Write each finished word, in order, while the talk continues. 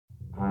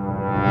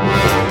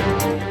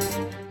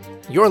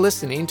You're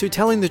listening to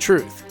Telling the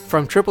Truth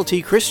from Triple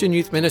T Christian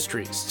Youth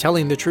Ministries,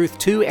 telling the truth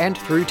to and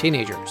through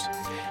teenagers.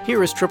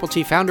 Here is Triple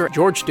T founder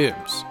George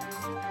Dooms.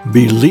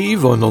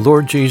 Believe on the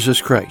Lord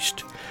Jesus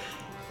Christ.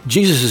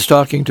 Jesus is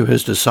talking to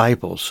his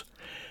disciples.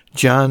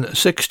 John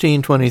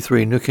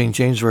 16:23, New King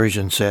James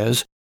Version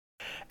says,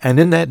 "And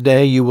in that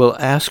day you will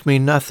ask me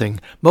nothing.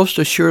 Most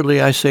assuredly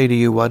I say to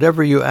you,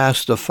 whatever you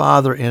ask the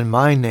Father in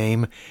my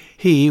name,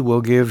 he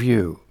will give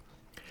you."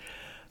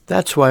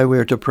 That's why we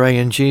are to pray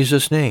in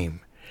Jesus'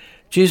 name.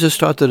 Jesus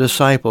taught the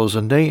disciples,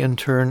 and they in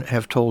turn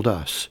have told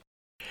us.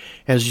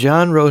 As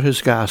John wrote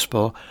his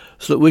gospel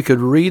so that we could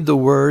read the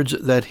words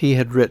that he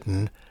had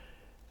written,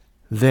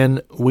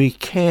 then we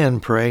can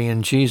pray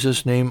in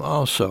Jesus' name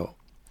also.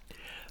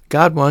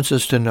 God wants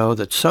us to know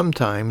that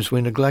sometimes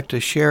we neglect to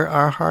share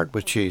our heart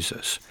with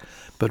Jesus,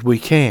 but we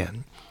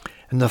can,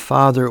 and the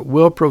Father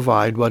will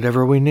provide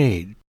whatever we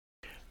need.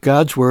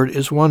 God's word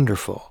is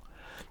wonderful.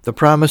 The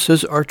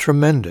promises are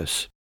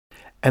tremendous,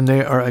 and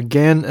they are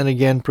again and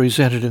again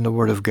presented in the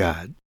Word of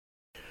God.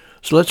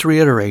 So let's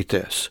reiterate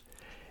this.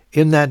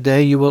 In that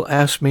day you will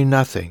ask me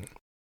nothing.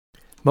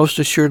 Most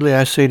assuredly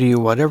I say to you,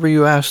 whatever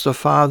you ask the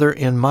Father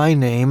in my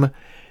name,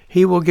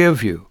 he will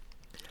give you.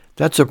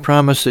 That's a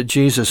promise that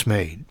Jesus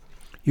made.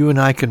 You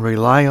and I can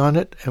rely on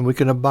it, and we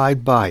can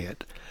abide by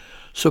it.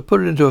 So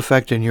put it into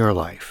effect in your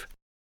life.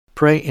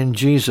 Pray in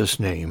Jesus'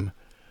 name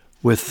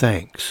with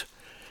thanks.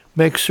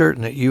 Make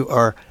certain that you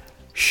are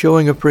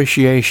showing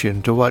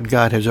appreciation to what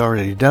God has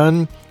already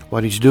done,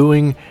 what he's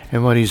doing,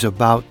 and what he's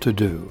about to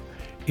do.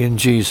 In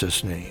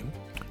Jesus' name.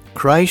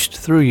 Christ,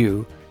 through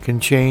you, can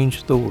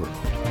change the world.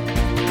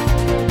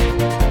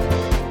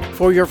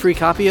 For your free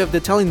copy of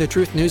the Telling the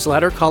Truth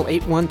newsletter, call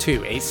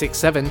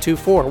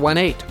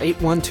 812-867-2418,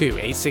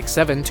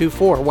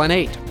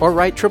 812-867-2418, or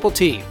write Triple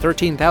T,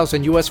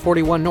 13,000 U.S.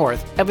 41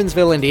 North,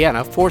 Evansville,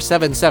 Indiana,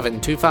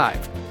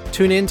 47725.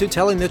 Tune in to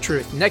Telling the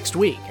Truth next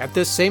week at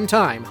this same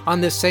time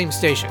on this same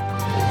station.